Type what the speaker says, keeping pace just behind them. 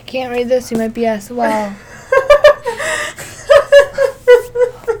Can't read this, you might be SOL.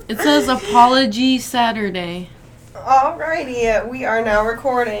 It says Apology Saturday. Alrighty, we are now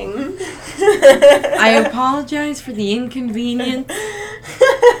recording. I apologize for the inconvenience.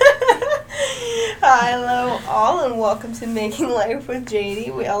 Hi, hello, all, and welcome to Making Life with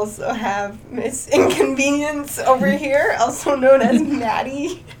JD. We also have Miss Inconvenience over here, also known as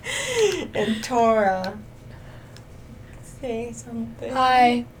Madie, and Torra. Say something.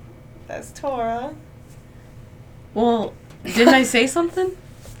 Hi. That's Torra. Well, didn't I say something?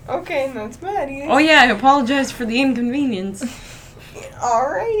 Okay, and that's Madie. Oh yeah, I apologize for the inconvenience.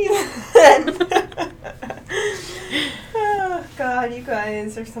 Alrighty then. Oh, God, you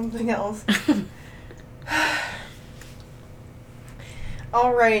guys are something else.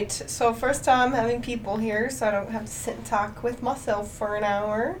 Alright, so first time having people here, so I don't have to sit and talk with myself for an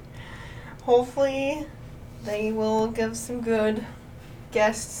hour. Hopefully, they will give some good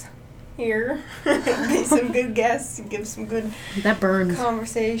guests here. Be some good guests and give some good That burns.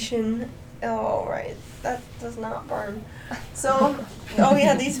 conversation. Alright, that does not burn. So, oh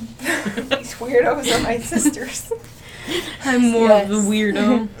yeah, these weirdos are my sisters. I'm more of the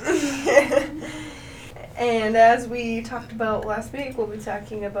weirdo. And as we talked about last week, we'll be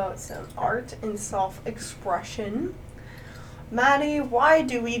talking about some art and self-expression. Madie, why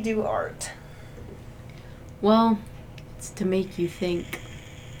do we do art? Well, it's to make you think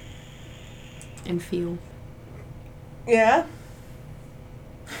and feel. Yeah?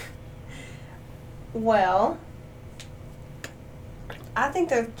 Well, I think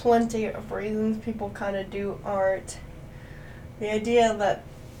there's plenty of reasons people kind of do art. The idea that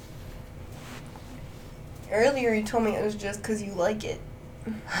earlier you told me it was just because you like it.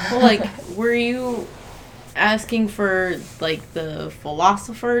 Well, like, were you asking for, like, the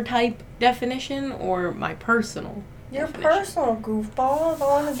philosopher type definition or my personal Your definition? personal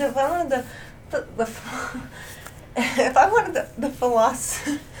goofball. If I wanted the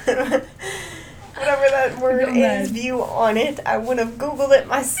philosophy, whatever that word Go ahead. is, view on it, I would have Googled it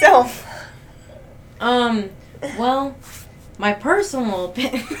myself. Well, my personal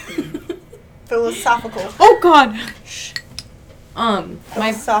opinion. Philosophical. Oh God. My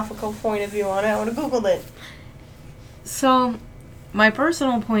Philosophical point of view on it. I would have Googled it. So, my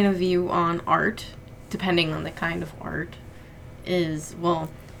personal point of view on art, depending on the kind of art, is, well,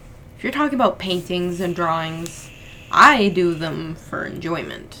 if you're talking about paintings and drawings, I do them for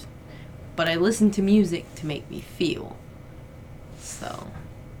enjoyment. But I listen to music to make me feel. So,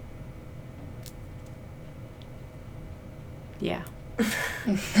 yeah.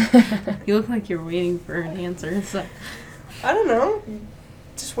 You look like you're waiting for an answer. So. I don't know.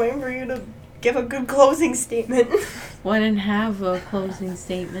 Just waiting for you to give a good closing statement. Well, I didn't have a closing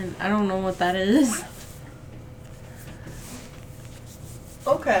statement. I don't know what that is.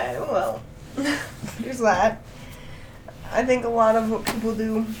 Okay, well, there's that. I think a lot of what people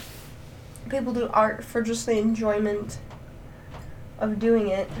do art for just the enjoyment of doing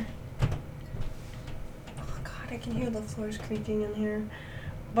it. Oh God, I can hear the floors creaking in here.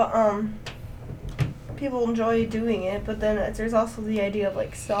 But people enjoy doing it, but then there's also the idea of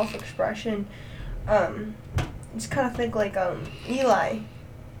like self-expression. Just kind of think like Eli.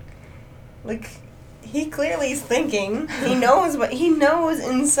 Like, he clearly is thinking. He knows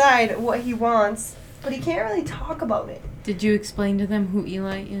inside what he wants, but he can't really talk about it. Did you explain to them who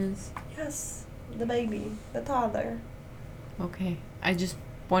Eli is? Yes, the baby, the toddler. Okay. I just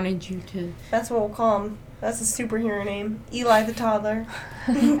wanted you to... That's what we'll call him. That's a superhero name. Eli the toddler.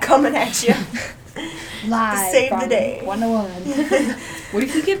 Coming at you. Live To save the from day. 101. What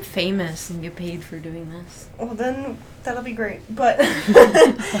if you get famous and get paid for doing this? Well, then that'll be great. But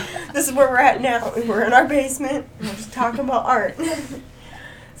this is where we're at now. We're in our basement. And we're just talking about art.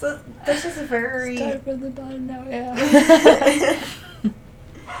 So that's just a very... Start from the bottom now, yeah.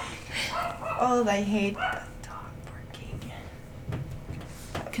 Oh, I hate that dog barking.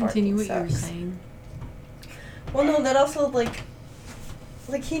 That Continue what barking you were sucks. saying. Well, no, that also, like,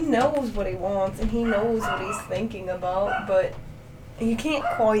 he knows what he wants and he knows what he's thinking about, but he can't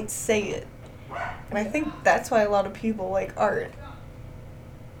quite say it. And I think that's why a lot of people like art.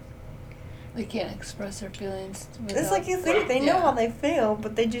 They can't express their feelings. It's like you think they know how they feel,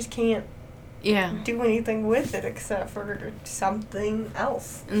 but they just can't Yeah. do anything with it except for something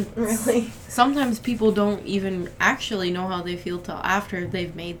else, And really. sometimes people don't even actually know how they feel till after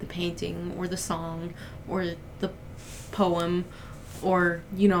they've made the painting or the song or the poem or,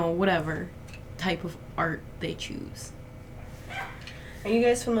 you know, whatever type of art they choose. Are you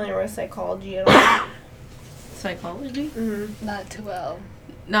guys familiar with psychology at all? Psychology? Mm-hmm. Not too well.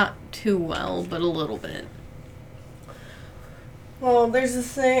 Not too well, but a little bit. Well, there's a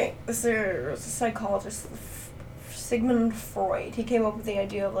psychologist, Sigmund Freud. He came up with the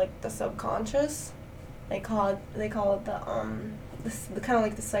idea of like the subconscious. They call it the kind of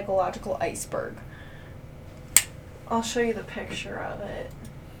like the psychological iceberg. I'll show you the picture of it.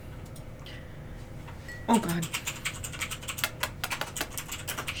 Oh God.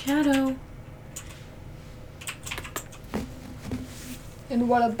 Shadow. And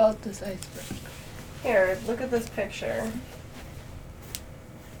what about this iceberg? Here, look at this picture.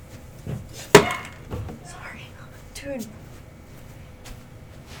 Sorry, dude.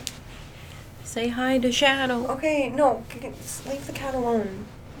 Say hi to Shadow. Okay, no, leave the cat alone.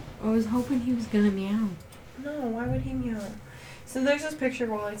 I was hoping he was gonna meow. No, why would he meow? So there's this picture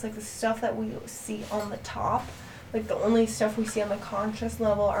where it's like the stuff that we see on the top. Like the only stuff we see on the conscious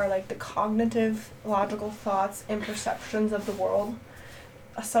level are like the cognitive, logical thoughts and perceptions of the world.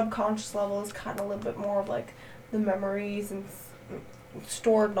 A subconscious level is kind of a little bit more of like the memories and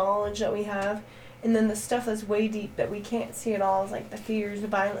stored knowledge that we have. And then the stuff that's way deep that we can't see at all is like the fears, the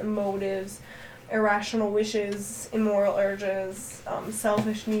violent motives, irrational wishes, immoral urges,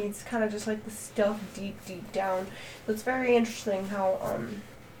 selfish needs, kind of just like the stuff deep down. So it's very interesting how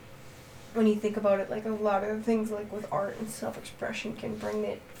when you think about it, like a lot of the things like with art and self-expression can bring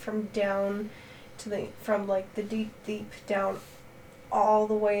it from down to from like the deep down all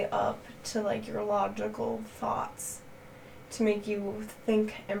the way up to like your logical thoughts to make you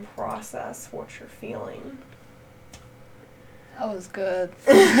think and process what you're feeling. That was good.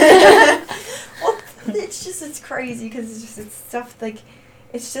 Well, it's crazy because it's stuff like,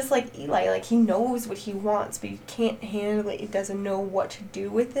 it's just like Eli, like he knows what he wants, but he can't handle it. He doesn't know what to do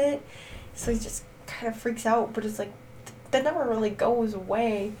with it. So he just kind of freaks out, but it's like, that never really goes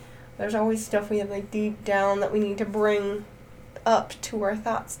away. There's always stuff we have like deep down that we need to bring up to our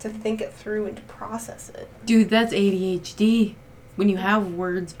thoughts to think it through and to process it. Dude, that's ADHD. When you have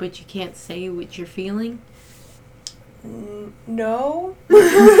words but you can't say what you're feeling. No.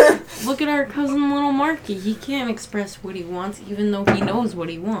 Look at our cousin little Marky. He can't express what he wants even though he knows what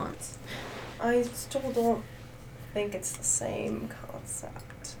he wants. I still don't think it's the same concept.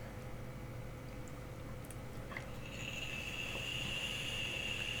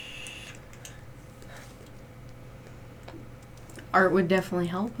 Art would definitely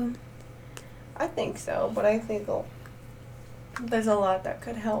help him. I think so, but I think there's a lot that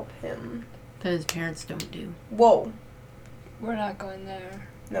could help him. That his parents don't do. Whoa. We're not going there.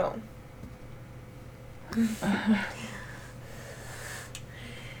 No.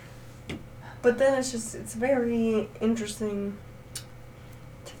 But then it's very interesting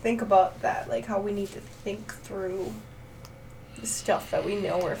to think about that, like how we need to think through the stuff that we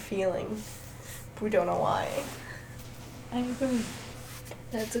know we're feeling, but we don't know why. I agree.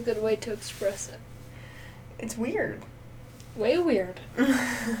 That's a good way to express it. It's weird. Way weird.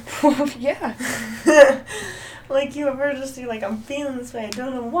 Yeah. Like you ever just be like, I'm feeling this way, I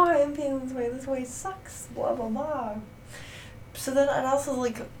don't know why I'm feeling this way sucks, blah blah blah. So then it also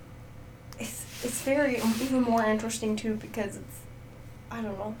like, it's very even more interesting too because it's, I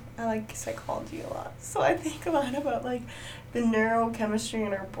don't know, I like psychology a lot. So I think a lot about like the neurochemistry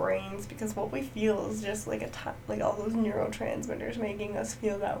in our brains because what we feel is just like like all those neurotransmitters making us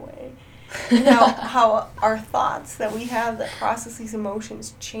feel that way. And how our thoughts that we have that process these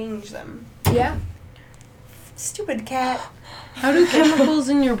emotions change them. Yeah. Stupid cat. How do chemicals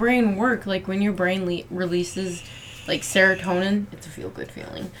in your brain work? Like when your brain releases like serotonin, it's a feel-good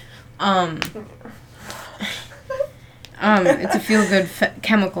feeling. It's a feel-good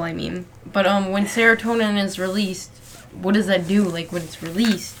chemical, I mean. But when serotonin is released, what does that do? Like when it's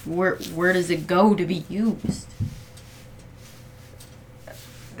released, where does it go to be used?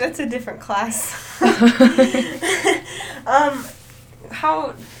 That's a different class.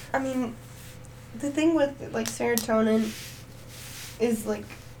 The thing with like serotonin is like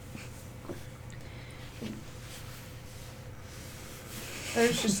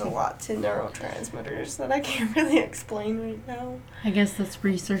there's just a lot to neurotransmitters that I can't really explain right now. I guess that's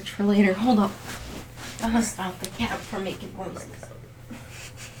research for later. Hold up. I'm gonna stop the cat from making noises.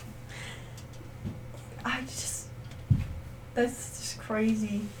 That's just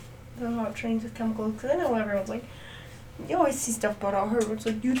crazy. I don't know how it trains with chemicals, because I know everyone's like, you always see stuff about how it hurts,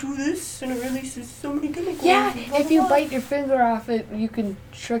 like, you do this, and it releases so many chemicals. Yeah, blah, blah, if you blah. bite your finger off it, you can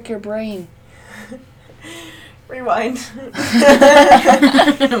trick your brain. Rewind.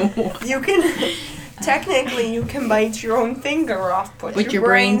 You can, technically, you can bite your own finger off, but your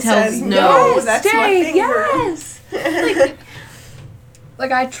brain tells says, no. no, Yes, that's my Dave, finger. yes!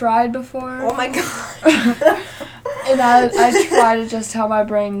 Like, I tried before. Oh my god. And I try to just tell my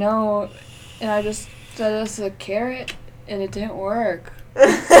brain no, and I just said it's a carrot, And it didn't work.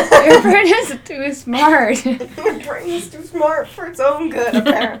 Your brain is too smart. Your brain is too smart for its own good,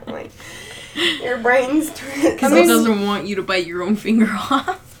 apparently. Your brain's too... Because it doesn't want you to bite your own finger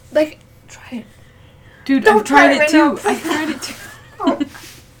off. Like, try it. Dude, Don't I've tried try it it too. right now. I've tried it too.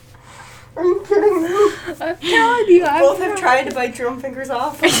 Are you kidding me? I'm telling you. Both have tried to bite your own fingers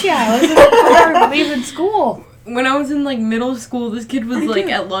off. Yeah, I was in the car leaving school. When I was in, like, middle school, this kid was, like,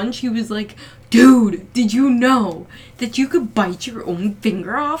 at lunch, he was like, dude, did you know that you could bite your own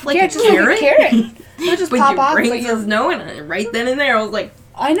finger off like Yeah, a just like a carrot? carrot. It'll just But pop your off. brain But says no, and right then and there, I was like,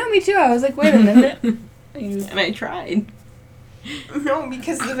 I know, me too. I was like, wait a minute. and I tried. No,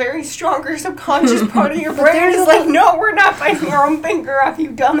 because the very stronger subconscious part of your But brain there's is a like, no, we're not biting our own finger off,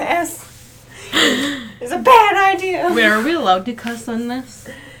 you dumbass. It's a bad idea. Wait, are we allowed to cuss on this?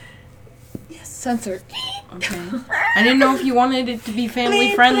 Censored. Okay. I didn't know if you wanted it to be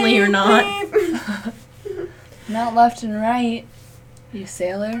family friendly or not. Bleep. Not left and right, you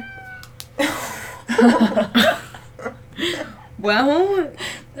sailor. Well,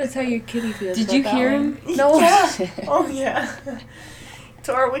 That's how your kitty feels. did about you that hear one. him? No. Yeah. Oh, yeah.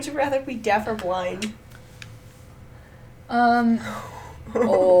 Torra, would you rather be deaf or blind?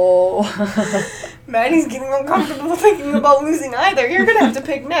 Oh. Maddie's getting uncomfortable thinking about losing either. You're gonna have to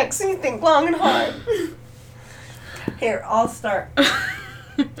pick next, so you think long and hard. Here, I'll start.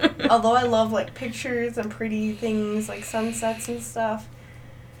 Although I love, like, pictures and pretty things, like sunsets and stuff,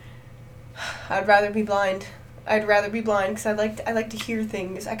 I'd rather be blind. I'd rather be blind because I like to hear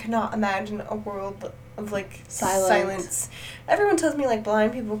things. I could not imagine a world of, like, silence. Everyone tells me, like,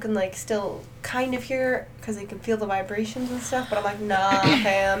 blind people can, like, still kind of hear because they can feel the vibrations and stuff, but I'm like, nah,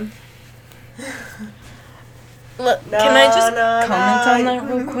 fam. Look, can I just comment on that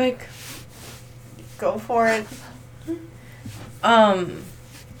real quick? Go for it. Oh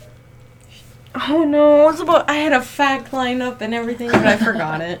no, it was about, I had a fact lined up and everything, but I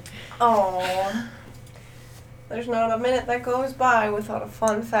forgot it. Oh, there's not a minute that goes by without a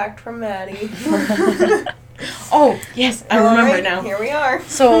fun fact from Maddie. Oh, yes, I remember Alright, now. Here we are.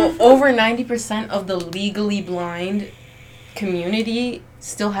 So, over 90% of the legally blind community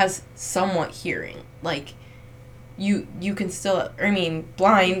still has somewhat hearing. Like, you can still,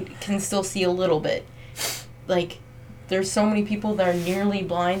 blind can still see a little bit. Like, there's so many people that are nearly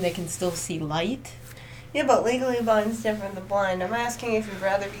blind that can still see light. Yeah, but legally blind is different than blind. I'm asking if you'd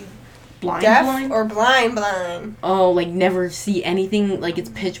rather be Blind deaf blind? or blind. Oh, like never see anything, like it's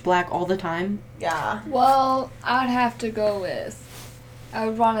pitch black all the time? Yeah. Well, I'd have to go with. I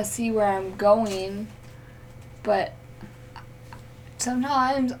would want to see where I'm going, but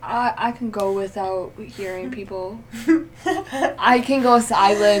sometimes I can go without hearing people. I can go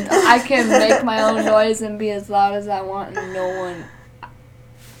silent. I can make my own noise and be as loud as I want, and no one.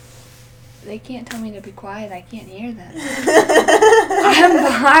 They can't tell me to be quiet. I can't hear them.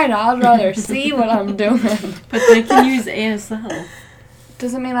 I'm blind. I'd rather see what I'm doing. But they can use ASL.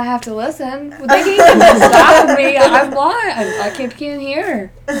 Doesn't mean I have to listen. They can stop me. I'm blind. I can't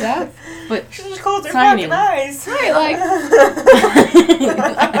hear. Deaf. But She just closed her signing. fucking eyes. Right, like,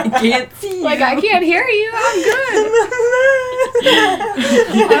 I can't see you. like I can't hear you. I'm good.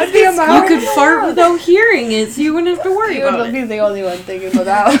 I'd be a mile You could an fart hour. without hearing it, so you wouldn't have to worry You about would it. be the only one thinking about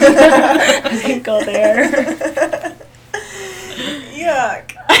that. I can go there.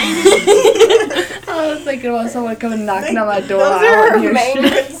 Yuck. I was thinking about someone coming knocking on my door. Those I are wouldn't her hear main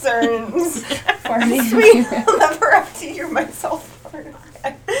shit. concerns. Farting. Sweet, I'll never have to hear myself fart.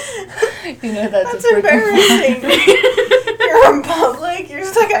 You know that's That's a freaking embarrassing. You're in public. You're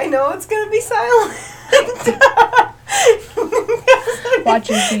just like, I know it's gonna be silent. Watch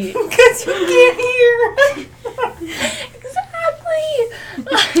your feet. Because you can't hear. Exactly.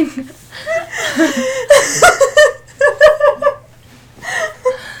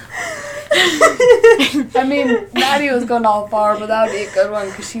 I mean, Madie was going all far, but that would be a good one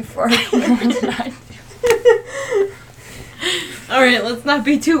because she farted more than I do. Alright, let's not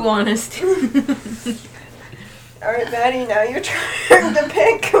be too honest. Alright, Maddie, now your turn to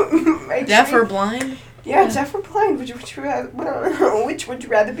pick. Deaf or blind? Yeah, deaf or blind. Which would you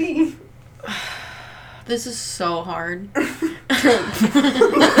rather be? This is so hard.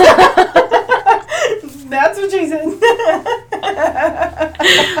 That's what she said.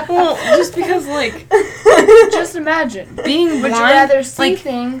 Well, just because, like, Just imagine. being Would blind, you rather see like,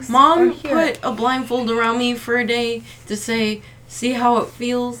 things or Mom hear? put a blindfold around me for a day to say, see how it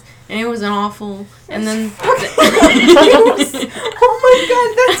feels, and it was an awful, and then... Oh my god,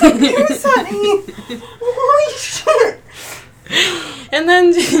 that's abuse, honey. Holy shit. And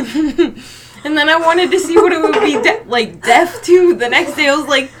then... And then I wanted to see what it would be, deaf to. The next day I was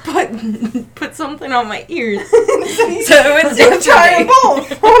like, put something on my ears. So it's you're trying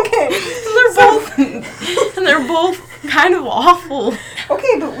both. Okay. And they're both kind of awful.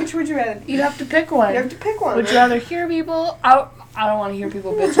 Okay, but which would you rather do? You have to pick one. You have to pick one. Would you rather hear people? I don't want to hear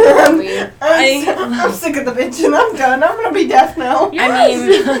people bitching about me. I'm sick of the bitching. I'm done. I'm gonna be deaf now.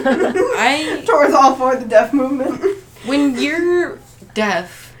 Yes. Torra's all for the deaf movement. When you're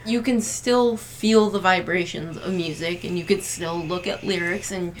deaf, you can still feel the vibrations of music, and you can still look at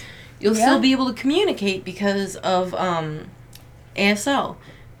lyrics, and you'll still be able to communicate because of ASL.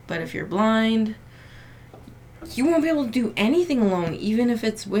 But if you're blind, you won't be able to do anything alone, even if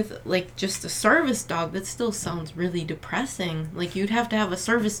it's with, like, just a service dog. That still sounds really depressing. Like, you'd have to have a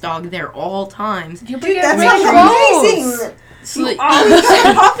service dog there all times. Dude, that sounds amazing! So you always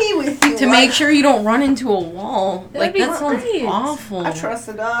have Puffy with you. To make sure you don't run into a wall. That'd That sounds great. awful. I trust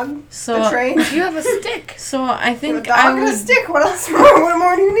the dog. So, the train. You have a stick. So I think a dog and a stick. What else? What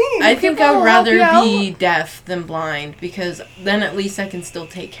more do you need? I think I People would rather help be deaf than blind, because then at least I can still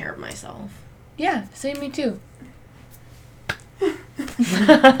take care of myself. Yeah, same me too.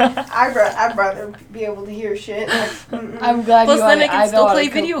 I'd rather be able to hear shit. I'm glad Plus, you then I can still know play how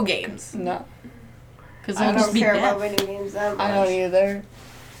to video games. No, Because I I'll just don't be care deaf. about video games that much. I don't either.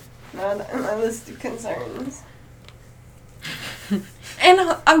 Not on my list of concerns. And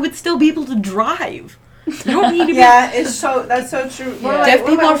I would still be able to drive. You don't need to be... Yeah, that's so true. Deaf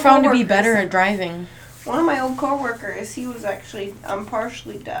people are found to be better at driving. One of my old coworkers, he was actually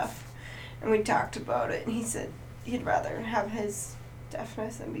partially deaf, and we talked about it, and he said he'd rather have his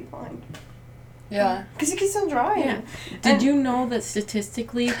deafness than be blind. Yeah. Because he can still drive. Yeah. Did you know that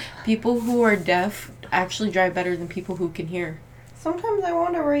statistically, people who are deaf actually drive better than people who can hear? Sometimes I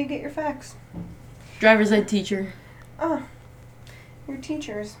wonder where you get your facts. Driver's ed teacher. Oh, your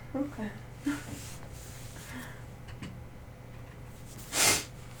teachers. Okay.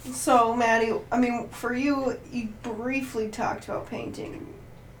 So, Madie, I mean, for you, you briefly talked about painting,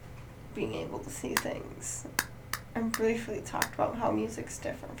 being able to see things, and briefly talked about how music's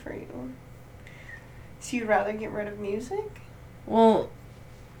different for you. So you'd rather get rid of music? Well,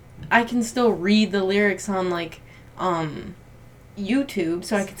 I can still read the lyrics on, like, YouTube,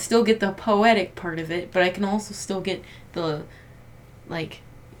 so I can still get the poetic part of it, but I can also still get the, like,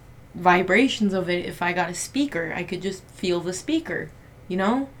 vibrations of it. If I got a speaker, I could just feel the speaker, you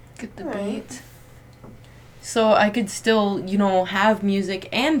know? Get the beat. So I could still, you know, have music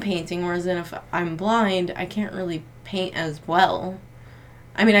and painting, whereas then if I'm blind, I can't really paint as well.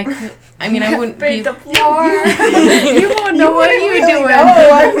 I mean, I could. I mean, I wouldn't paint be the floor. You won't know what you're really doing.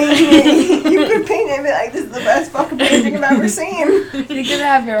 I mean, you could paint it and be like, this is the best fucking painting I've ever seen. You could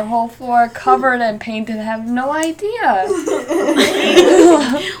have your whole floor covered in paint and have no idea.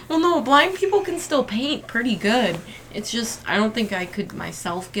 Well, no, blind people can still paint pretty good. It's just, I don't think I could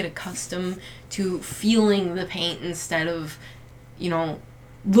myself get accustomed to feeling the paint instead of, you know,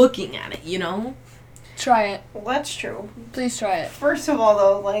 looking at it, you know? Try it. Well, that's true. Please try it. First of all,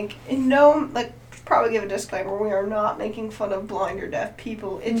 though, probably give a disclaimer. We are not making fun of blind or deaf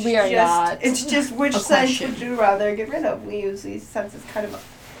people. It's not. It's just which sense would you rather get rid of? We use these senses kind of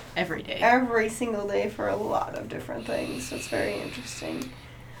every day. Every single day for a lot of different things. So it's very interesting.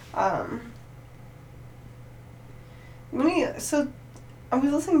 So I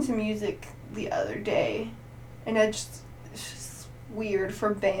was listening to music the other day, and it's just weird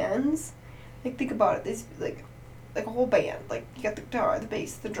for bands. Like, think about it. This like a whole band. Like, you got the guitar, the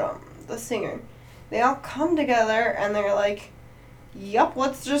bass, the drum, the singer. They all come together and they're like, "Yup,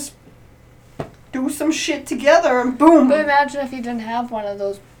 let's just do some shit together," and boom. But imagine if you didn't have one of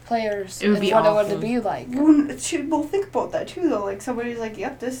those players. It would be what awful. it would be like. Well, think about that too, though. Like, somebody's like,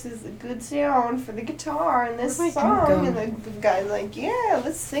 "Yep, this is a good sound for the guitar and this song," and the guy's like, "Yeah,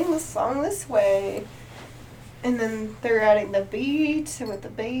 let's sing the song this way." And then they're adding the beat and with the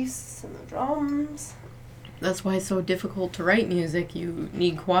bass and the drums. That's why it's so difficult to write music. You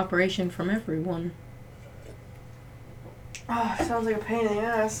need cooperation from everyone. Oh, sounds like a pain in the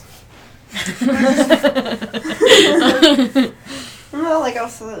ass. Well, like I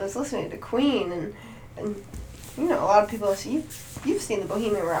was listening to Queen, and you know, a lot of people, you've seen the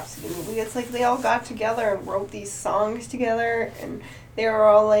Bohemian Rhapsody movie. It's like they all got together and wrote these songs together, and they were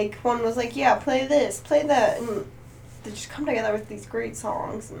all like, one was like, "Yeah, play this, play that," and they just come together with these great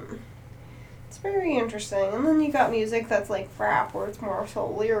songs, and it's very interesting. And then you got music that's like rap, where it's more so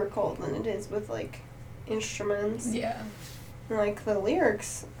lyrical than it is with like instruments. Yeah. And, like, the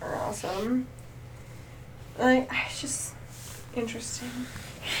lyrics are awesome. Like, it's just interesting.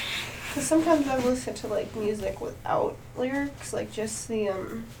 Because sometimes I listen to, like, music without lyrics, like, just the,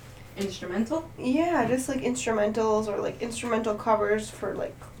 Instrumental? yeah, just, like, instrumentals or, like, instrumental covers for,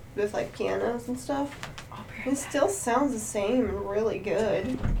 like, with like pianos and stuff. Oh, It still sounds the same and really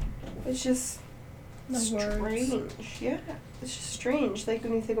good. It's just strange. Yeah, it's just strange. Like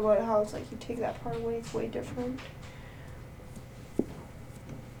when you think about it, how it's like you take that part away, it's way different.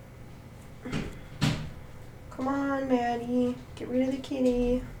 Come on, Madie, get rid of the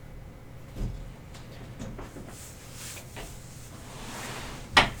kitty.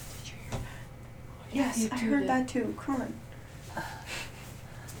 Yes, I heard that too. Come on.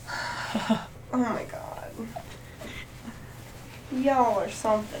 Oh my god. Y'all are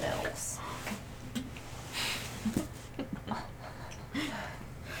something else.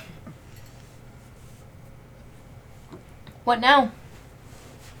 What now?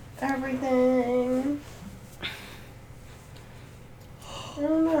 Everything. I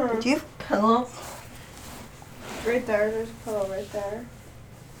don't know. Do you have a pillow? Right there. There's a pillow right there.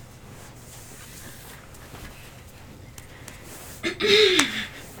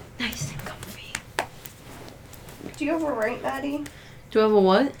 Nice and comfy. Do you ever write, Madie? Do I have a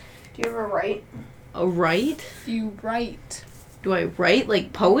what? Do you ever write? A write? You write. Do I write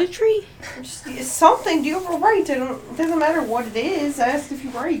like poetry? Just something. Do you ever write? It doesn't matter what it is. I asked if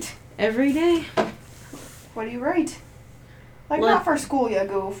you write. Every day? What do you write? Like not for school, you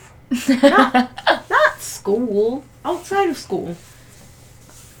goof. Not school. Outside of school.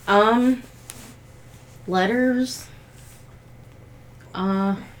 Letters.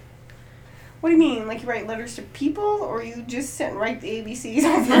 What do you mean? Like you write letters to people, or you just sit and write the ABCs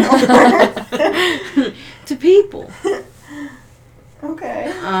over and over? To people.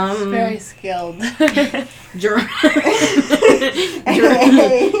 Okay. Very skilled.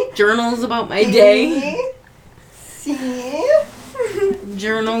 Journals about my day. See?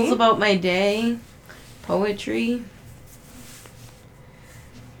 Journals about my day. Poetry.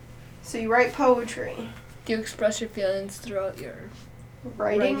 So you write poetry. Do you express your feelings throughout your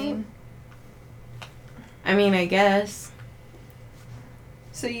Writing? I mean, I guess.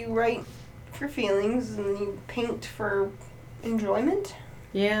 So you write for feelings and you paint for enjoyment?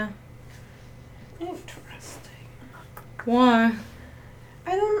 Yeah. Interesting. Why?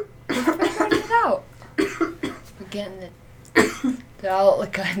 I don't... We're figuring it out. We're getting the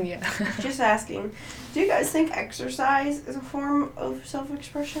outlook on you. Just asking. Do you guys think exercise is a form of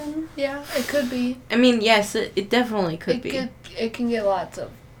self-expression? Yeah, it could be. I mean, yes, it definitely could be. It can get lots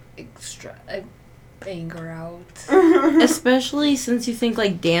of extra anger out. Especially since you think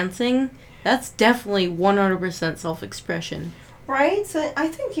like dancing, that's definitely 100% self-expression. Right? So I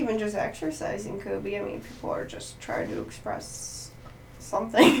think even just exercising could be. I mean, people are just trying to express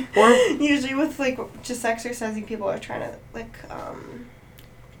something. Or usually with like just exercising, people are trying to like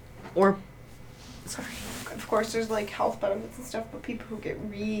or sorry. Of course, there's like health benefits and stuff, but people who get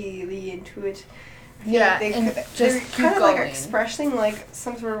really into it, Yeah, they're just keep kind of going. like expressing like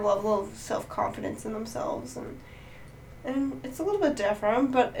some sort of level of self-confidence in themselves, and it's a little bit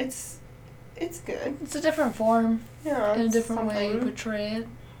different, but it's good. It's a different form. Yeah, In a it's different way you something. portray it.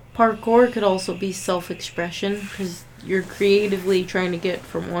 parkour could also be self-expression because you're creatively trying to get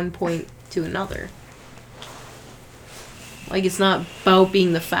from one point to another. Like, it's not about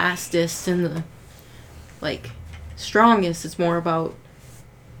being the fastest and the, like, strongest. It's more about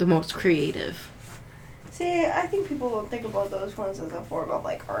the most creative. See, I think people don't think about those ones as a form of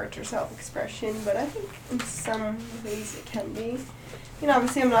like art or self-expression, but I think in some ways it can be. You know,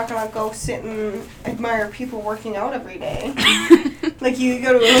 obviously I'm not gonna go sit and admire people working out every day. Like you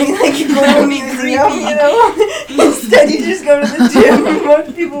go to a museum, you know. Instead, you just go to the gym and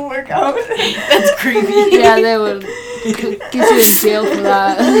watch people work out. That's creepy. Yeah, they would get you in jail for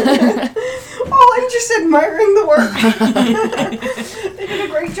that. Oh, I'm just admiring the work. They did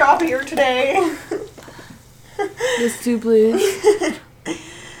a great job here today. This too, please.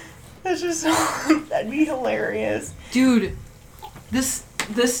 That's just that'd be hilarious. Dude, this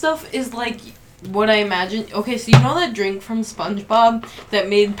stuff is like what I imagine. Okay, so you know that drink from SpongeBob that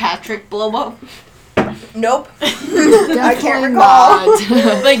made Patrick blow up? Nope. I can't recall.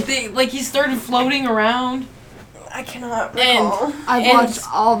 like he started floating around. I cannot recall. I've watched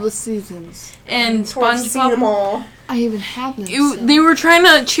all the seasons. And Seen them SpongeBob. all. I even have them. They were trying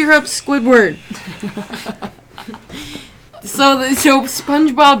to cheer up Squidward. So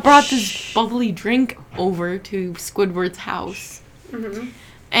SpongeBob brought this bubbly drink over to Squidward's house. Mm-hmm.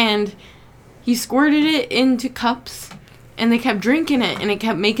 And he squirted it into cups, and they kept drinking it, and it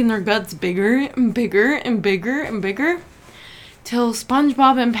kept making their guts bigger and bigger and bigger and bigger, till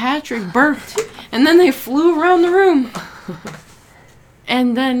SpongeBob and Patrick burped, and then they flew around the room.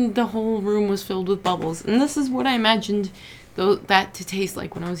 And then the whole room was filled with bubbles. And this is what I imagined that to taste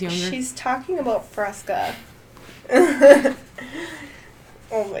like when I was younger. She's talking about Fresca.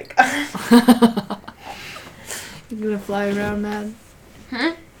 Oh my god. You're gonna fly around, man.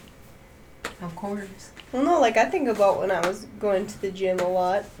 Of course. Well, no, like, I think about when I was going to the gym a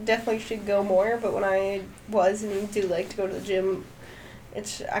lot. Definitely should go more, but when I was and do like to go to the gym,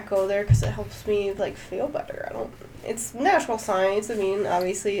 I go there because it helps me, like, feel better. It's natural science. I mean,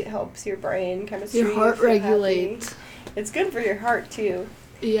 obviously it helps your brain kind of Your heart regulates. It's good for your heart, too.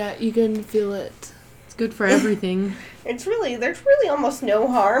 Yeah, you can feel it. It's good for everything. There's really almost no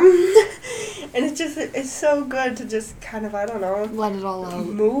harm. And it's so good to just kind of, I don't know. Let it all out.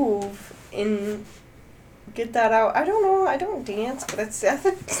 Move and get that out. I don't know. I don't dance, but it's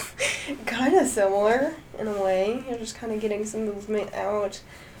kind of similar in a way. You're just kind of getting some movement out.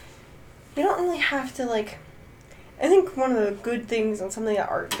 You don't really have to, like... I think one of the good things and something that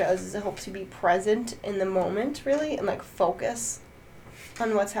art does is it helps you be present in the moment, really, and, like, focus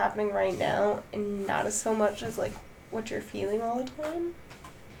on what's happening right now and not as so much as, like, what you're feeling all the time.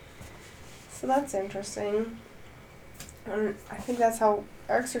 So that's interesting. And I think that's how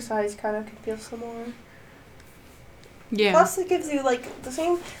exercise kind of can feel similar. Yeah. Plus, it gives you, like, the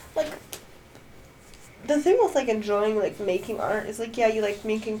same, like, the thing with, like, enjoying, like, making art is, like, yeah, you like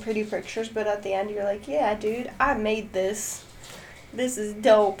making pretty pictures, but at the end you're like, yeah, dude, I made this. This is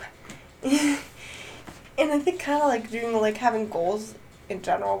dope. And I think kind of, like, doing, like, having goals in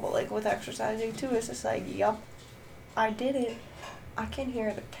general, but, like, with exercising, too, it's just like, yup, I did it. I can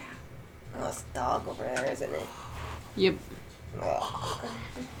hear the cat. Oh, it's the dog over there, isn't it? Yep. Ugh.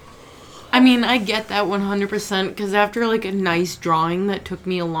 I mean, I get that 100% because after, like, a nice drawing that took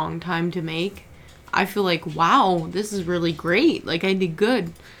me a long time to make, I feel like, wow, this is really great. Like, I did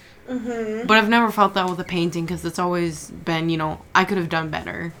good. Mm-hmm. But I've never felt that with a painting because it's always been, you know, I could have done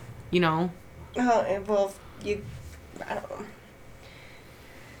better, you know? Well, I don't know.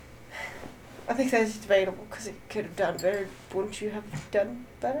 I think that's debatable because it could have done better. Wouldn't you have done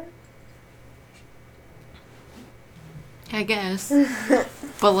better? I guess.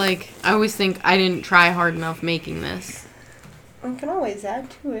 But, like, I always think I didn't try hard enough making this. You can always add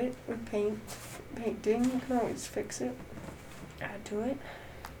to it with painting. You can always fix it. Add to it.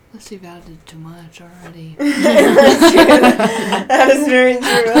 Unless you've added too much already. That's true. That is very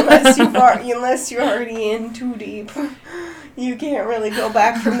true. Unless you're already in too deep, you can't really go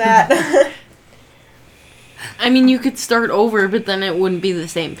back from that. I mean, you could start over, but then it wouldn't be the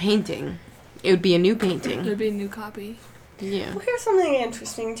same painting. It would be a new painting. It would be a new copy. Yeah. Well, here's something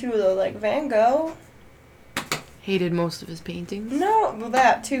interesting, too, though. Like, Van Gogh... Hated most of his paintings. No, well,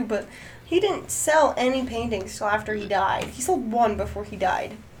 that, too, but he didn't sell any paintings till after he died. He sold one before he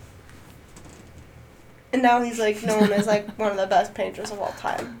died. And now he's, like, known as, like, one of the best painters of all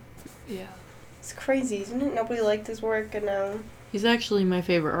time. Yeah. It's crazy, isn't it? Nobody liked his work, and now... He's actually my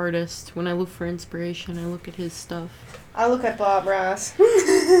favorite artist. When I look for inspiration, I look at his stuff. I look at Bob Ross.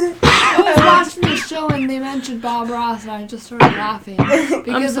 I was watching the show and they mentioned Bob Ross and I just started laughing.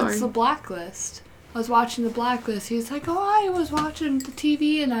 Because it's the Blacklist. I was watching the Blacklist. He was like, oh, I was watching the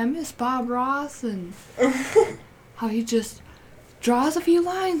TV and I miss Bob Ross and how he just draws a few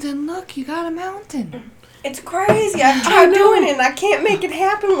lines and look, you got a mountain. It's crazy. I've tried doing it and I can't make it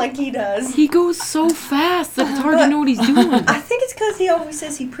happen like he does. He goes so fast that it's hard to know what he's doing. I think it's because he always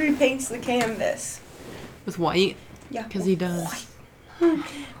says he pre-paints the canvas. With white? Yeah. Because he does.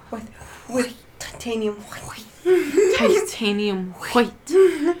 With titanium white. Titanium white.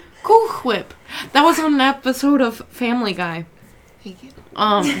 Cool Whip. That was on an episode of Family Guy. Thank you.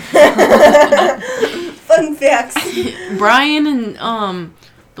 Fun facts. Brian and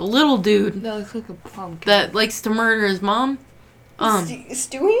the little dude That looks like a pumpkin. that likes to murder his mom.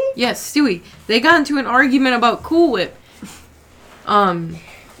 Stewie? Yes, Stewie. They got into an argument about Cool Whip.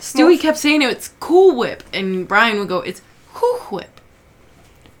 Stewie kept saying it's Cool Whip, and Brian would go, it's Cool Whip.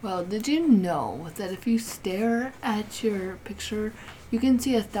 Well, did you know that if you stare at your picture, you can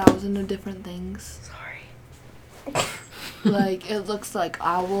see 1,000 of different things? Sorry. Like, it looks like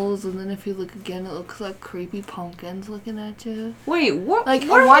owls, and then if you look again, it looks like creepy pumpkins looking at you. Wait, what? Like,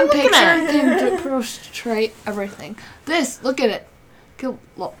 what one are we picture looking can portray everything. This, look at it.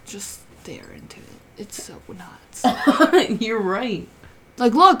 Look, just stare into it. It's so nuts. at? You're right.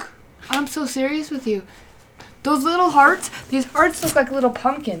 Like, look, I'm so serious with you. Those little hearts, these hearts look like little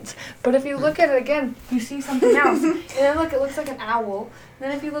pumpkins. But if you look at it again, you see something else. And then look, it looks like an owl. And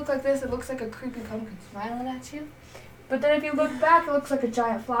then if you look like this, it looks like a creepy pumpkin smiling at you. But then if you look back, it looks like a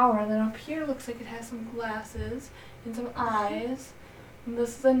giant flower. And then up here, it looks like it has some glasses and some eyes. And this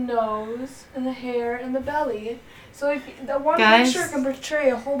is the nose and the hair and the belly. So if the one picture can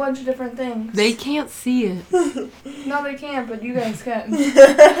portray a whole bunch of different things. They can't see it. No, they can't, but you guys can.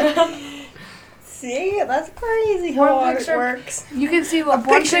 See, that's crazy how One art picture- works. You can see A what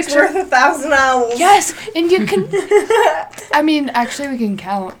one picture's picture. worth 1,000 owls. Yes, and you can. I mean, actually, we can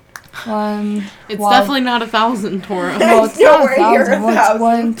count. One. It's well, definitely not 1,000, Torra. No, it's Nowhere not near 1,000. What's 1,000.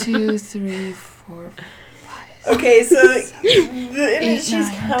 1, 2, 3, 4, 5. Okay, so the Eight, image she's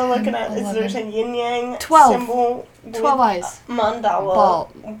 9, kind of looking 10, at is there's a 11. yin yang 12. symbol. With 12 eyes. Mandala.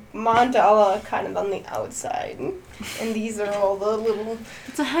 Ball. Mandala kind of on the outside. And these are all the little.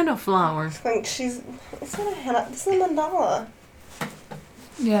 It's a henna flower. I think she's. It's not a henna. This is a mandala.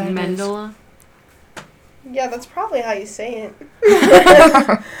 Yeah. it is. Mandala. Yeah, that's probably how you say it.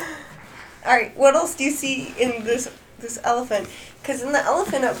 Alright, what else do you see in this elephant? Because in the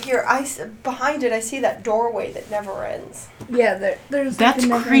elephant up here, behind it, I see that doorway that never ends. Yeah, there's. That's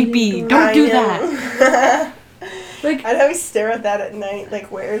like a creepy. never-ending Don't I do know. that. Like, I'd always stare at that at night,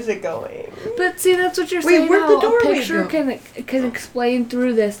 like, where is it going? but see, that's what you're Wait, saying. where'd the How a doorway picture go? can explain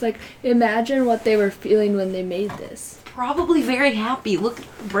through this. Like, imagine what they were feeling when they made this. Probably very happy. Look at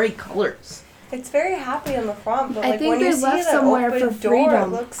the bright colors. It's very happy on the front, but I like think when they you see left the somewhere open for door,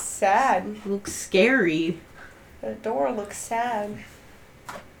 freedom. it looks sad. It looks scary. The door looks sad.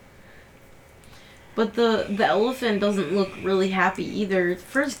 But the elephant doesn't look really happy either. At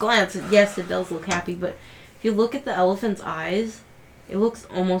first glance, yes, it does look happy, but if you look at the elephant's eyes, it looks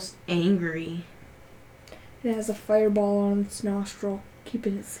almost angry. It has a fireball on its nostril,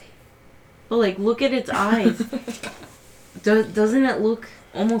 keeping it safe. But like, look at its eyes. Doesn't it look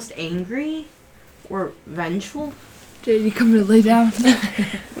almost angry or vengeful? Jade, you coming to lay down?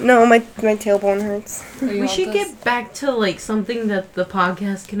 No, my tailbone hurts. We should get back to like something that the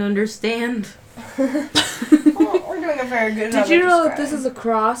podcast can understand. Well, we're doing a very good job. Did you of know that this describing. is a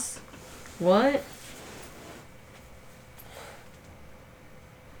cross? What?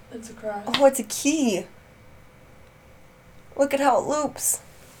 It's a cross. Oh, it's a key. Look at how it loops.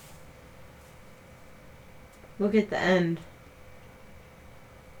 Look at the end.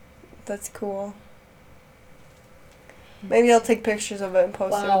 That's cool. Maybe I'll take pictures of it and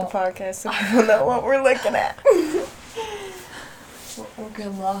post it on the Wow. podcast so people know what we're looking at. We're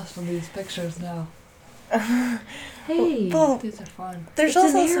getting lost in these pictures now. Hey, Well, These are fun. there's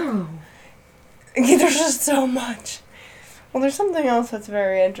it's an also arrow. there's just so much. Well, there's something else that's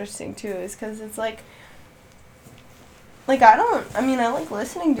very interesting too, is because it's like I mean, I like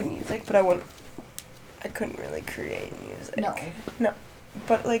listening to music, but I couldn't really create music. No.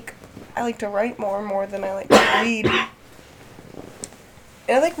 But like, I like to write more than I like to read.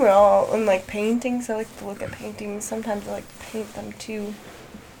 And I think we're all in like paintings. I like to look at paintings. Sometimes I like to paint them too.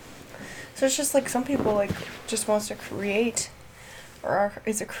 So it's just like some people like just wants to create, or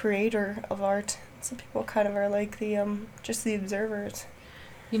is a creator of art. Some people kind of are like the just the observers.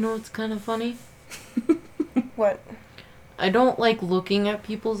 You know what's kind of funny? What? I don't like looking at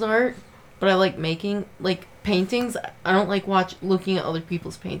people's art, but I like making like paintings. I don't like looking at other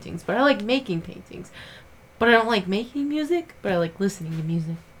people's paintings, but I like making paintings. But I don't like making music, but I like listening to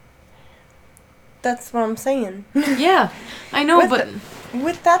music. That's what I'm saying. Yeah, I know, With but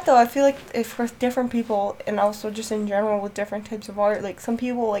With that though, I feel like if with different people, and also just in general with different types of art, like some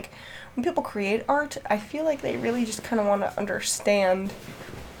people, like when people create art, I feel like they really just kind of want to understand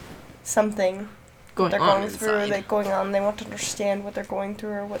something going they're on going through, inside. like going on. They want to understand what they're going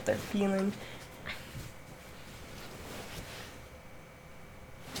through or what they're feeling.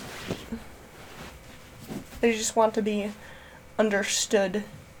 They just want to be understood.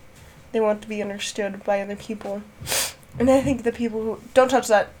 They want to be understood by other people. And I think the people who... Don't touch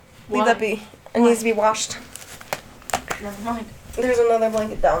that. Leave Why? that be. It needs to be washed. Never mind. There's another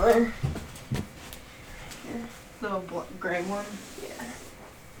blanket down there. The gray one. Yeah.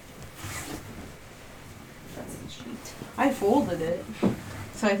 That's the sheet. I folded it,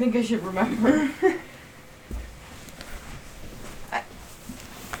 so I think I should remember.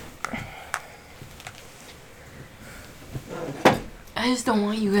 I just don't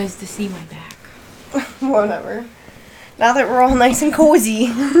want you guys to see my back. Whatever. Now that we're all nice and cozy.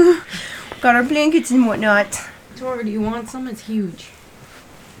 Got our blankets and whatnot. Torra, do you want some? It's huge.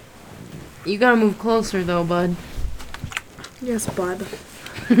 You gotta move closer though, bud. Yes, bud.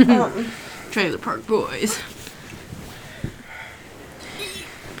 Trailer Park Boys.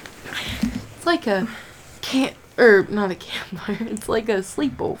 It's like a not a campfire. It's like a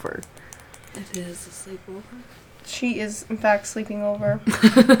sleepover. It is a sleepover. She is, in fact, sleeping over.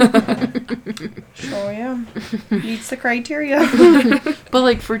 Sure, yeah. Meets the criteria. But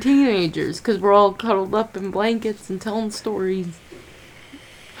like for teenagers, because we're all cuddled up in blankets and telling stories.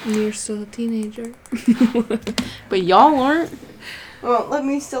 And you're still a teenager. But y'all aren't. Well, let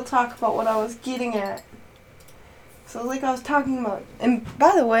me still talk about what I was getting at. So like I was talking about, and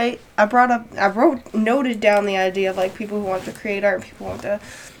by the way, noted down the idea of like people who want to create art, people who want to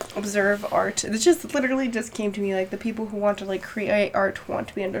observe art. It just literally just came to me like the people who want to like create art want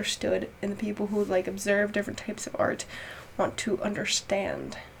to be understood, and the people who like observe different types of art want to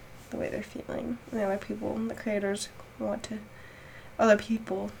understand the way they're feeling. And the other people, the creators, want to other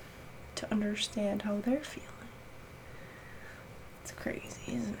people to understand how they're feeling. It's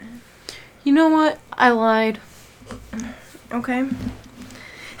crazy, isn't it? You know what? I lied. Okay.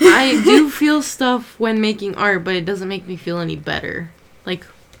 I do feel stuff when making art, but it doesn't make me feel any better. Like,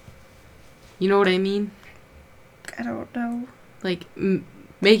 you know what I mean? I don't know. Like,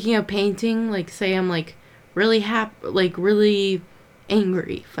 making a painting, like, say I'm, like, really really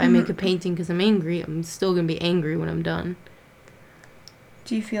angry. If I make a painting because I'm angry, I'm still going to be angry when I'm done.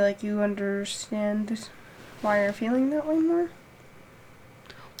 Do you feel like you understand why you're feeling that way more?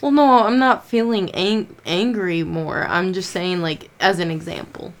 Well, no, I'm not feeling angry more. I'm just saying, like, as an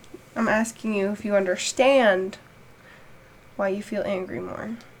example. I'm asking you if you understand why you feel angry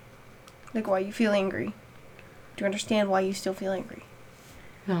more. Like, why you feel angry. Do you understand why you still feel angry?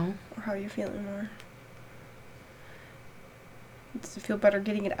 No. Or how you're feeling more? Does it feel better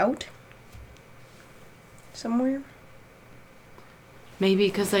getting it out? Somewhere? Maybe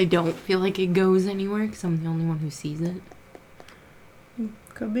because I don't feel like it goes anywhere because I'm the only one who sees it.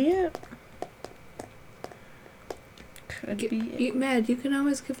 Could be it. Could be it. Mad, you can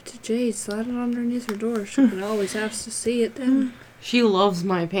always give it to Jade. Slide it underneath her door. She can always have to see it then. She loves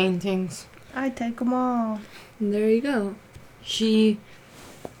my paintings. I take them all. And there you go. She,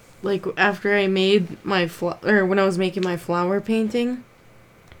 like, after I made my when I was making my flower painting,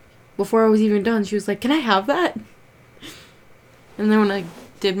 before I was even done, she was like, "Can I have that?" And then when I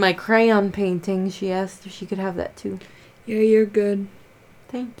did my crayon painting, she asked if she could have that too. Yeah, you're good.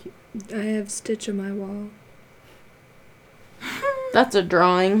 Thank you. I have Stitch on my wall. That's a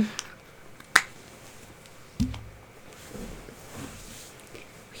drawing.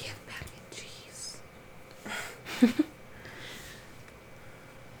 We have mac and cheese.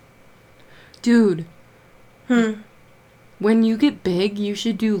 Dude. When you get big, you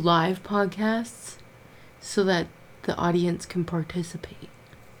should do live podcasts so that the audience can participate.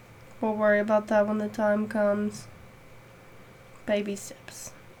 We'll worry about that when the time comes. Baby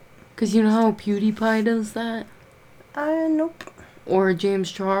steps. Because you know how PewDiePie does that? Nope. Or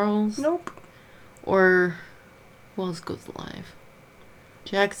James Charles? Nope. Or who else goes live?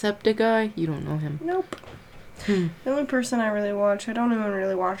 Jacksepticeye? You don't know him. Nope. The only person I really watch, I don't even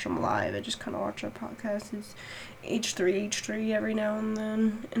really watch them live. I just kind of watch their podcast. Is H3 every now and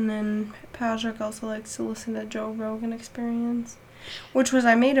then. And then Patrick also likes to listen to Joe Rogan Experience. Which was,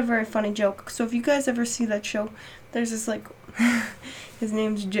 I made a very funny joke. So if you guys ever see that show, there's this like, his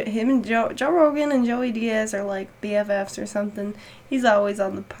name's him and Joe Rogan and Joey Diaz are like BFFs or something. He's always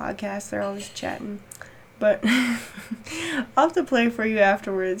on the podcast. They're always chatting. But I'll have to play for you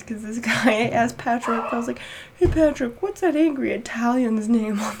afterwards because this guy asked Patrick, I was like, "Hey Patrick, what's that angry Italian's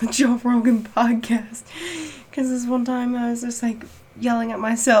name on the Joe Rogan podcast?" Because this one time I was just like yelling at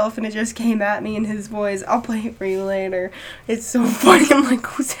myself and it just came at me in his voice. I'll play it for you later. It's so funny. I'm like,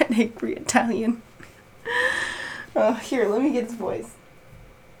 who's that angry Italian? Here, let me get his voice.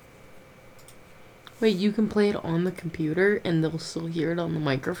 Wait, you can play it on the computer and they'll still hear it on the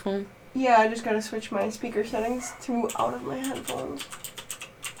microphone? Yeah, I just gotta switch my speaker settings to out of my headphones.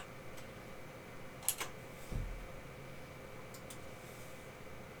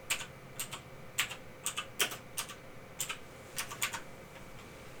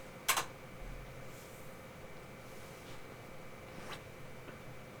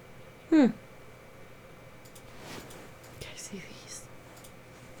 Can I see these?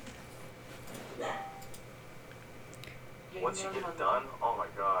 Once you get it done, oh my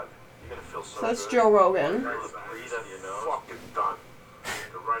god, you're gonna feel so So that's good. Joe Rogan. You're gonna breathe out your nose. Fucking done.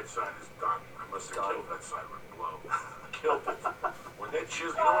 The right side is done. I must have killed that side with blow. Killed it. When they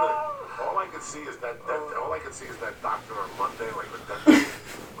choose, you know what? All I can see is that all I can see is that doctor on Monday, like with that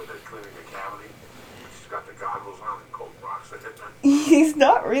when they're cleaning the cavity. She's got the goggles on and cold rocks are hitting her. He's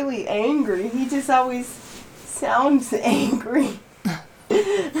not really angry. He just always sounds angry.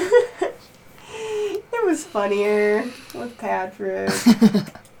 It was funnier with Patrick.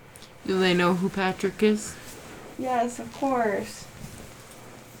 Do they know who Patrick is? Yes, of course.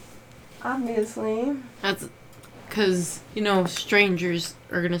 Obviously. That's because, strangers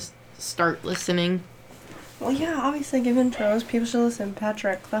are going to start listening. Well, yeah, obviously give intros. People should listen.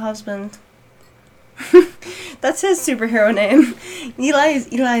 Patrick, the husband. That's his superhero name. Eli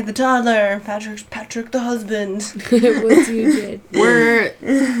is Eli the toddler. Patrick's Patrick the husband. What's you did? We're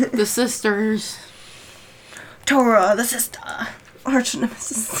the sisters. Torra, the sister. Arch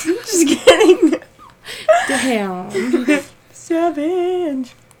nemesis. Just kidding. Damn.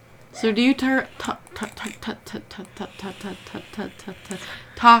 Savage. So do you talk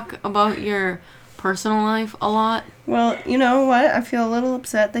about your personal life a lot? Well, you know what? I feel a little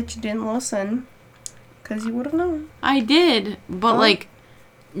upset that you didn't listen. Because you would have known. I did, but Oh. like,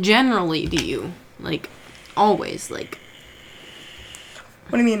 generally, do you? Like, always, like...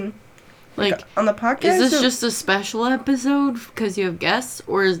 What do you mean? Like, On the podcast? is this or- just a special episode because you have guests,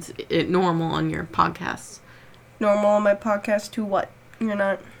 or is it normal on your podcasts? normal on my podcast to what? You're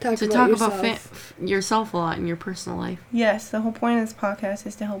not. Talk To about talk yourself. about yourself a lot in your personal life. Yes, the whole point of this podcast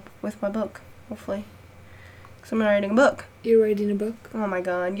is to help with my book, hopefully. Because I'm writing a book. You're writing a book. Oh my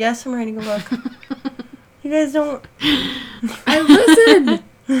god. Yes, I'm writing a book. You guys don't. I listen.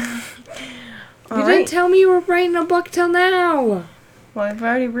 You didn't tell me you were writing a book till now. Well, I've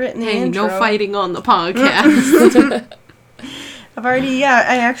already written the Hey, intro. no fighting on the podcast.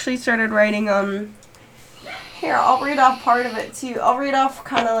 I actually started writing, Here, I'll read off part of it, too. I'll read off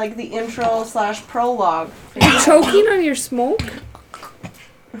kind of like the intro / prologue. Are you choking on your smoke?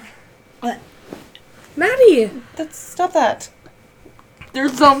 What? Madie! Stop that.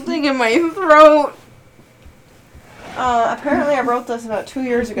 There's something in my throat. Apparently I wrote this about 2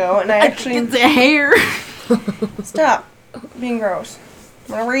 years ago, and I actually... It's a hair. Stop being gross.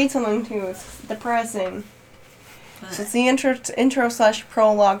 I'm gonna read something, too. It's depressing. So it's the intro /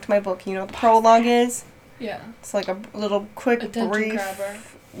 prologue to my book. You know what the prologue is? Yeah. It's like a little quick Attention brief... grabber.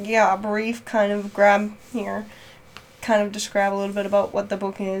 Yeah, a brief kind of grab here. Kind of describe a little bit about what the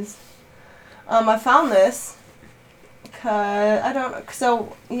book is. I found this.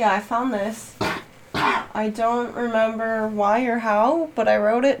 I found this. I don't remember why or how, but I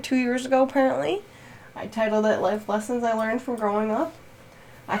wrote it 2 years ago, apparently. I titled it Life Lessons I Learned from Growing Up.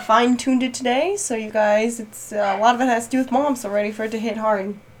 I fine-tuned it today, so you guys, it's a lot of it has to do with mom, so ready for it to hit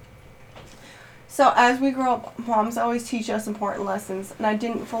hard. So as we grow up, moms always teach us important lessons, and I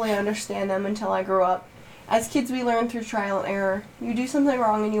didn't fully understand them until I grew up. As kids, we learn through trial and error. You do something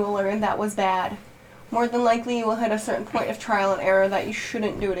wrong and you will learn that was bad. More than likely, you will hit a certain point of trial and error that you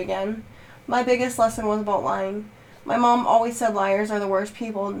shouldn't do it again. My biggest lesson was about lying. My mom always said liars are the worst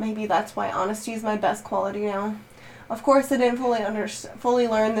people, and maybe that's why honesty is my best quality now. Of course, I didn't fully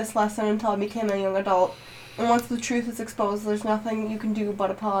learn this lesson until I became a young adult, and once the truth is exposed, there's nothing you can do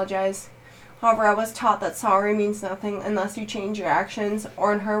but apologize. However, I was taught that sorry means nothing unless you change your actions,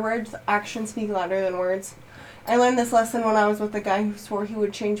 or in her words, actions speak louder than words. I learned this lesson when I was with a guy who swore he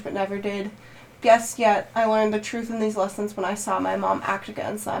would change but never did. Guess yet, I learned the truth in these lessons when I saw my mom act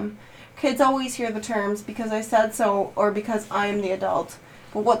against them. Kids always hear the terms, because I said so, or because I am the adult.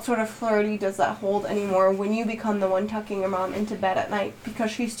 But what sort of authority does that hold anymore when you become the one tucking your mom into bed at night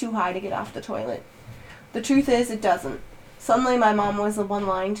because she's too high to get off the toilet? The truth is, it doesn't. Suddenly my mom was the one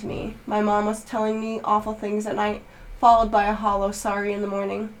lying to me. My mom was telling me awful things at night, followed by a hollow sorry in the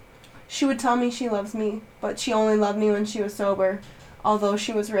morning. She would tell me she loves me, but she only loved me when she was sober, although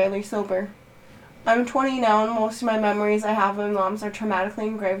she was rarely sober. I'm 20 now, and most of my memories I have of my mom's are traumatically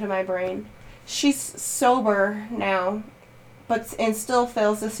engraved in my brain. She's sober now, and still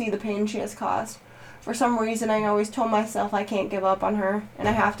fails to see the pain she has caused. For some reason, I always told myself I can't give up on her, and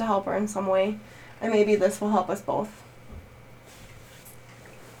I have to help her in some way, and maybe this will help us both.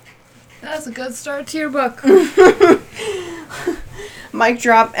 That's a good start to your book. Mic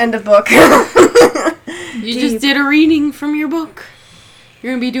drop, end of book. You just did a reading from your book.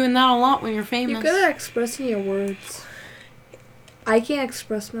 You're going to be doing that a lot when you're famous. You're good at expressing your words. I can't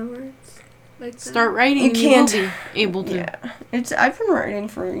express my words like that. Start writing. You can't. You will be able to. Yeah, I've been writing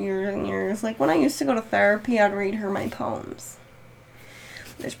for years and years. Like when I used to go to therapy, I'd read her my poems.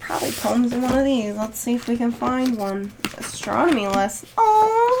 There's probably poems in one of these. Let's see if we can find one. Astronomy lesson.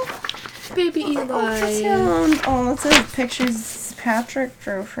 Oh, Baby Eli. ultrasound. Oh, that's a pictures Patrick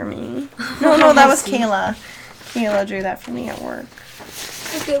drew for me. No, that was Kayla. Kayla drew that for me at work.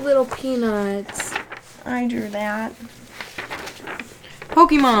 Look at little peanuts. I drew that.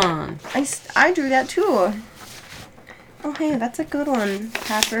 Pokemon. I drew that too. Oh, hey, that's a good one.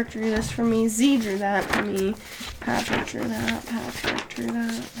 Patrick drew this for me. Z drew that for me. Patrick drew that. Patrick drew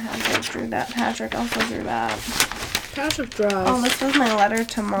that. Patrick drew that. Patrick also drew that. Patrick draws. Oh, this was my letter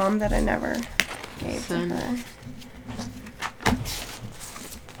to Mom that I never gave to her.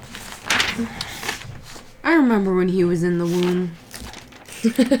 I remember when he was in the womb.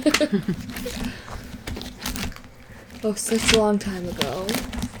 Oh, such a long time ago.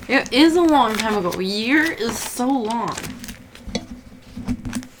 It is a long time ago. A year is so long.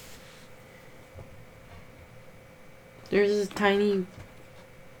 There's this tiny,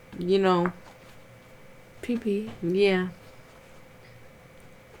 pee-pee. Yeah.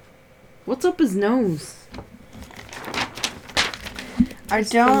 What's up his nose? I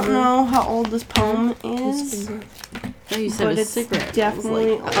don't know how old this poem His is, finger. Oh, you said but a it's cigarette. I was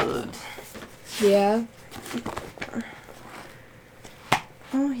definitely like, old. Yeah.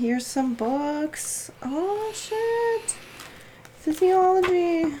 Oh, here's some books. Oh, shit.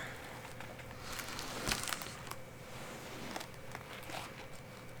 Physiology.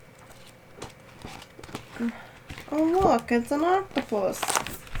 Oh, look, it's an octopus.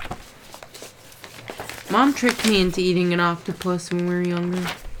 Mom tricked me into eating an octopus when we were younger.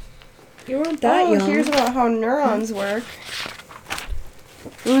 You weren't that Oh, young. here's about how neurons work.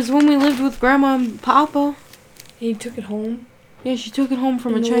 It was when we lived with Grandma and Papa. He took it home. Yeah, she took it home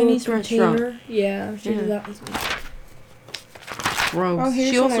from in a a little Chinese restaurant. container. Yeah, she Yeah. did that with me. Gross. Oh, here's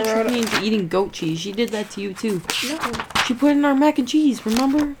She what also I tricked wrote. me into eating goat cheese. She did that to you too. No, She put it in our mac and cheese,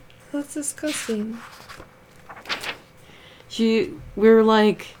 remember? that's disgusting. We were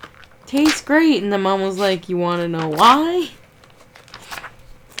like, tastes great, and then Mom was like, you want to know why?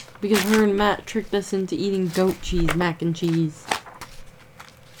 Because her and Matt tricked us into eating goat cheese, mac and cheese.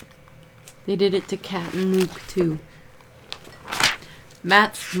 They did it to Kat and Luke too.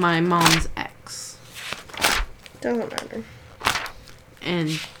 Matt's my mom's ex, Doesn't matter.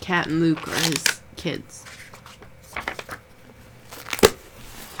 and Kat and Luke are his kids.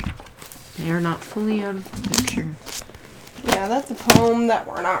 They are not fully out of the picture. Yeah, that's a poem that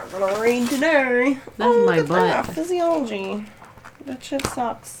we're not gonna read today. That's oh, my look at that, butt. Physiology. That shit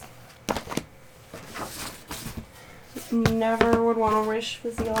sucks. Never would want to wish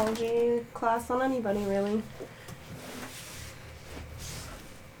physiology class on anybody, really.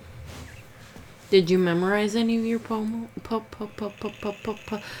 Did you memorize any of your poems?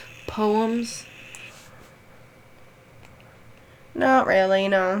 Not really,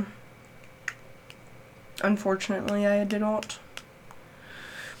 no. Unfortunately, I did not.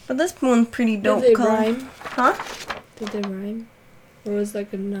 But this one's pretty dope. Did they color. rhyme? Huh? Did they rhyme? Or was it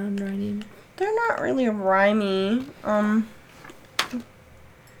like a non-rhyming? They're not really rhymey.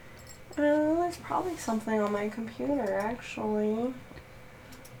 There's probably something on my computer, actually.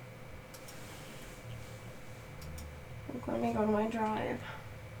 Let me go to my drive.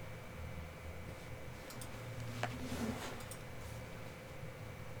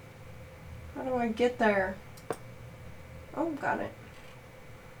 How do I get there? Oh, got it.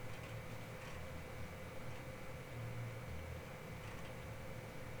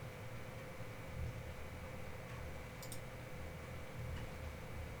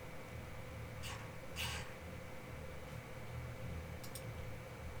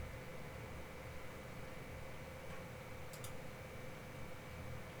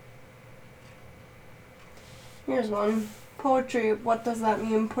 Here's one. Poetry, what does that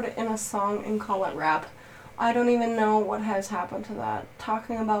mean? Put it in a song and call it rap. I don't even know what has happened to that.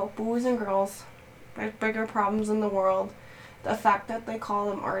 Talking about boys and girls, there's bigger problems in the world. The fact that they call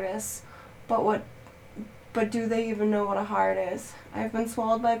them artists. But do they even know what a heart is? I've been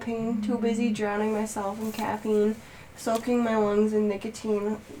swallowed by pain, too busy drowning myself in caffeine, soaking my lungs in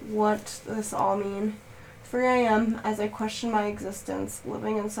nicotine. What does this all mean? Free I am, as I question my existence,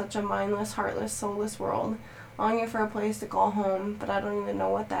 living in such a mindless, heartless, soulless world. Longing for a place to call home, but I don't even know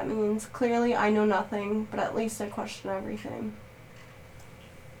what that means. Clearly, I know nothing, but at least I question everything.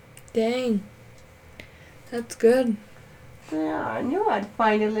 Dang. That's good. Yeah, I knew I'd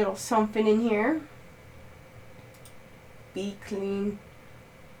find a little something in here. Be clean.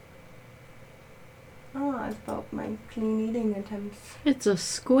 Oh, it's about my clean eating attempts. It's a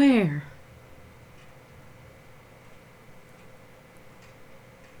square.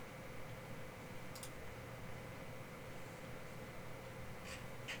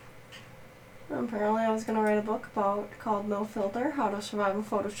 Apparently, I was going to write a book called No Filter, How to Survive a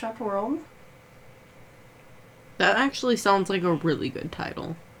Photoshopped World. That actually sounds like a really good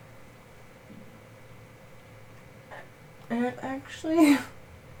title. It actually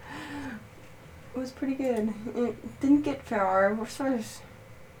was pretty good. It didn't get far. We're sort of...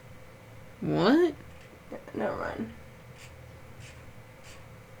 What? Never mind.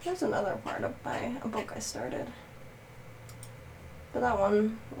 There's another part of a book I started. But that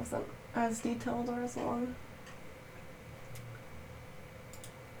one wasn't as detailed or as long.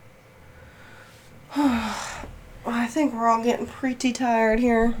 I think we're all getting pretty tired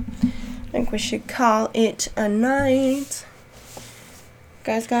here. I think we should call it a night.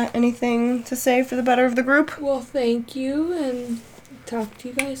 Guys got anything to say for the better of the group? Well, thank you, and talk to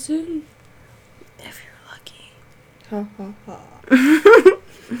you guys soon. If you're lucky. Ha ha ha.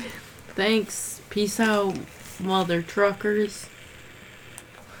 Thanks. Peace out, mother truckers.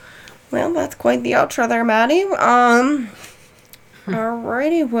 Well, that's quite the outro there, Madie.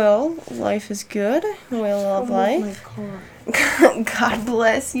 Alrighty, well, life is good. We love life. God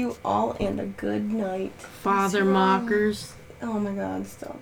bless you all and a good night. Father mockers. Oh my God, stop.